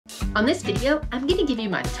On this video, I'm going to give you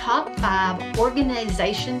my top 5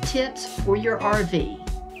 organization tips for your RV.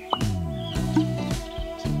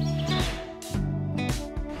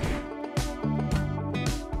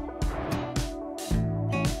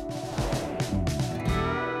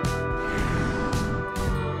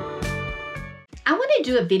 I want to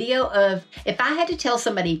do a video of if I had to tell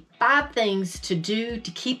somebody 5 things to do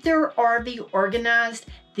to keep their RV organized.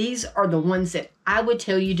 These are the ones that I would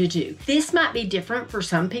tell you to do. This might be different for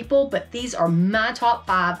some people, but these are my top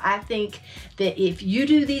 5. I think that if you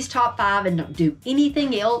do these top 5 and don't do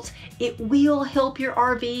anything else, it will help your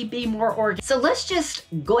RV be more organized. So let's just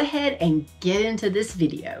go ahead and get into this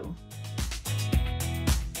video.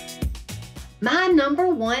 My number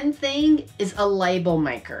 1 thing is a label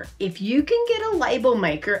maker. If you can get a label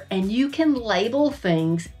maker and you can label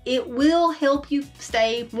things, it will help you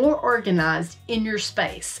stay more organized in your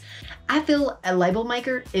space. I feel a label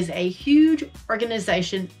maker is a huge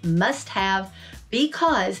organization must-have,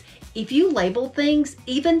 because if you label things,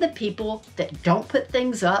 even the people that don't put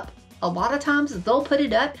things up, a lot of times they'll put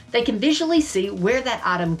it up, they can visually see where that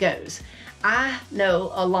item goes. I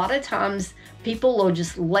know a lot of times people will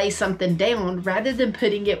just lay something down rather than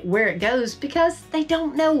putting it where it goes because they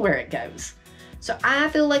don't know where it goes. So I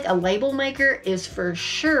feel like a label maker is for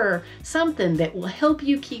sure something that will help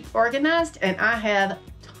you keep organized, and I have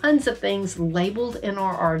tons of things labeled in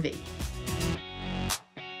our RV.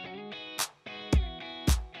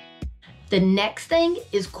 The next thing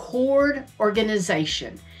is cord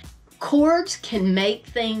organization. Cords can make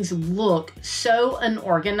things look so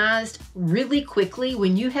unorganized really quickly.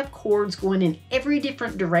 When you have cords going in every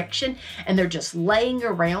different direction and they're just laying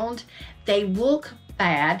around, they look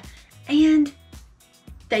bad and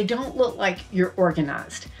they don't look like you're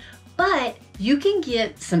organized. But you can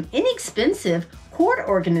get some inexpensive cord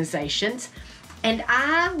organizations, and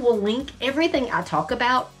I will link everything I talk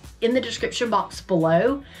about in the description box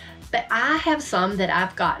below. But I have some that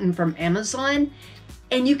I've gotten from Amazon.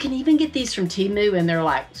 And you can even get these from Temu, and they're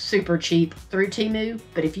like super cheap through Temu.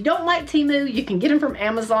 But if you don't like Temu, you can get them from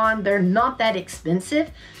Amazon. They're not that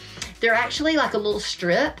expensive. They're actually like a little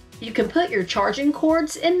strip. You can put your charging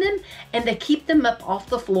cords in them, and they keep them up off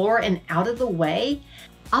the floor and out of the way.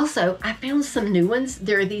 Also, I found some new ones.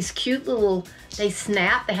 They're these cute little, they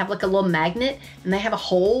snap. They have like a little magnet, and they have a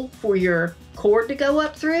hole for your cord to go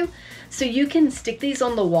up through. So you can stick these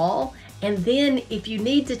on the wall. And then if you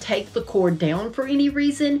need to take the cord down for any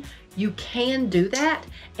reason, you can do that,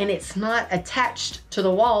 and it's not attached to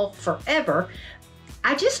the wall forever.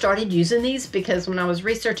 I just started using these because when I was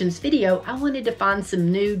researching this video, I wanted to find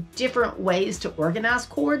some new different ways to organize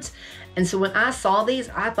cords. And so when I saw these,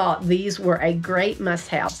 I thought these were a great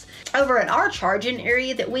must-have. Over at our charging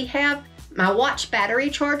area that we have, my watch battery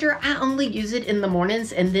charger, I only use it in the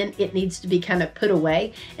mornings, and then it needs to be kind of put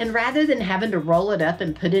away. And rather than having to roll it up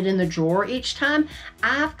and put it in the drawer each time,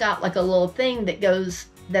 I've got like a little thing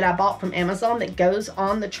that I bought from Amazon that goes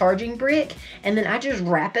on the charging brick, and then I just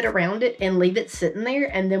wrap it around it and leave it sitting there.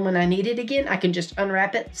 And then when I need it again, I can just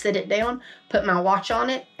unwrap it, set it down, put my watch on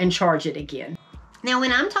it, and charge it again. Now,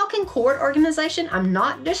 when I'm talking cord organization, I'm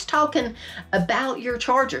not just talking about your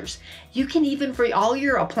chargers. You can even, for all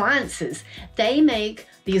your appliances, they make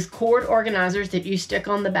these cord organizers that you stick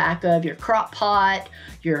on the back of your crock pot,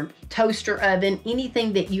 your toaster oven,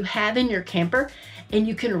 anything that you have in your camper, and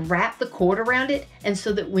you can wrap the cord around it. And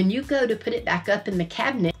so that when you go to put it back up in the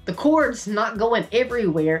cabinet, the cord's not going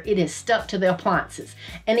everywhere. It is stuck to the appliances.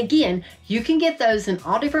 And again, you can get those in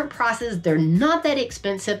all different prices. They're not that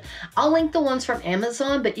expensive. I'll link the ones from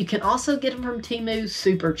Amazon, but you can also get them from Temu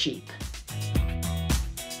super cheap.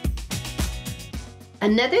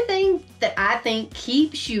 Another thing that I think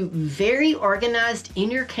keeps you very organized in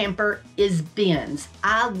your camper is bins.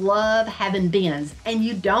 I love having bins, and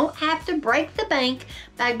you don't have to break the bank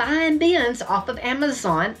by buying bins off of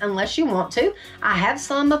Amazon unless you want to. I have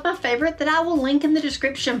some of my favorite that I will link in the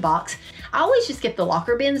description box. I always just get the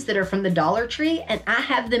locker bins that are from the Dollar Tree, and I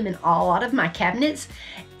have them in a lot of my cabinets.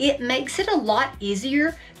 It makes it a lot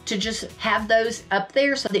easier to just have those up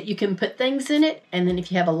there so that you can put things in it. And then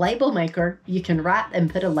if you have a label maker, you can write and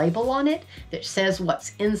put a label on it that says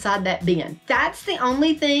what's inside that bin. That's the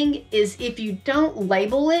only thing, is if you don't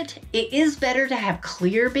label it, it is better to have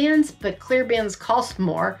clear bins, but clear bins cost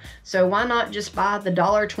more. So why not just buy the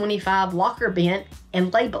 $1.25 locker bin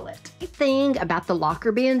and label it? The thing about the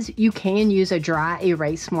locker bins, you can use a dry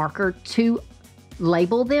erase marker to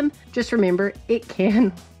label them. Just remember, it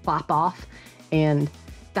can pop off, and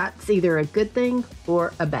that's either a good thing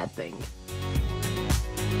or a bad thing.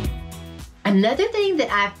 Another thing that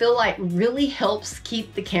I feel like really helps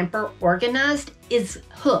keep the camper organized is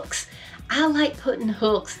hooks. I like putting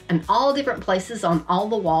hooks in all different places on all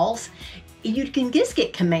the walls. You can just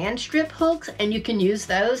get command strip hooks and you can use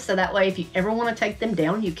those, so that way if you ever want to take them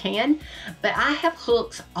down, you can. But I have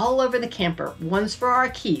hooks all over the camper. One's for our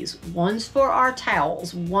keys, one's for our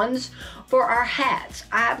towels, one's for our hats.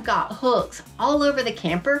 I've got hooks all over the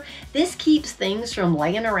camper. This keeps things from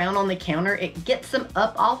laying around on the counter. It gets them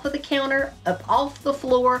up off of the counter, up off the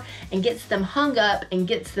floor, and gets them hung up and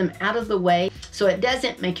gets them out of the way so it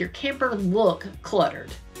doesn't make your camper look cluttered.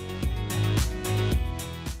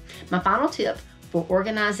 My final tip for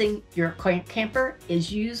organizing your camper is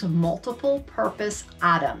use multiple purpose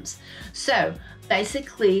items. So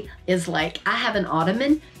basically is like, I have an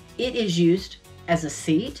ottoman. It is used as a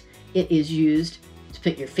seat. It is used to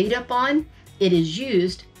put your feet up on. It is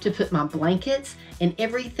used to put my blankets and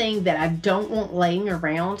everything that I don't want laying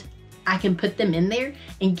around. I can put them in there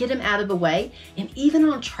and get them out of the way. And even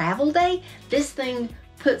on travel day, this thing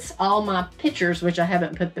puts all my pictures, which I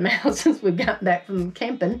haven't put them out since we got back from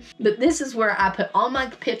camping, but this is where I put all my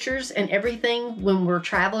pictures and everything when we're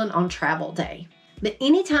traveling on travel day. But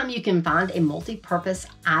anytime you can find a multi-purpose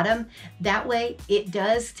item, that way it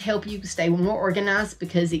does help you stay more organized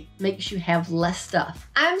because it makes you have less stuff.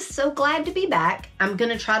 I'm so glad to be back. I'm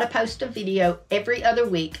gonna try to post a video every other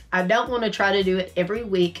week. I don't wanna try to do it every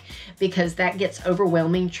week because that gets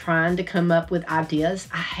overwhelming trying to come up with ideas.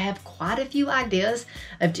 I have quite a few ideas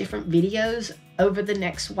of different videos over the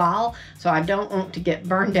next while, so I don't want to get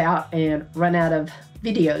burned out and run out of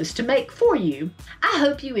videos to make for you. I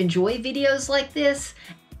hope you enjoy videos like this,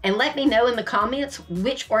 and let me know in the comments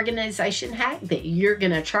which organization hack that you're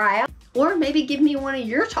gonna try out, or maybe give me one of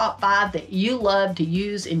your top 5 that you love to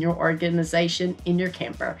use in your organization in your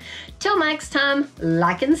camper. Till next time,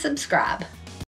 like and subscribe.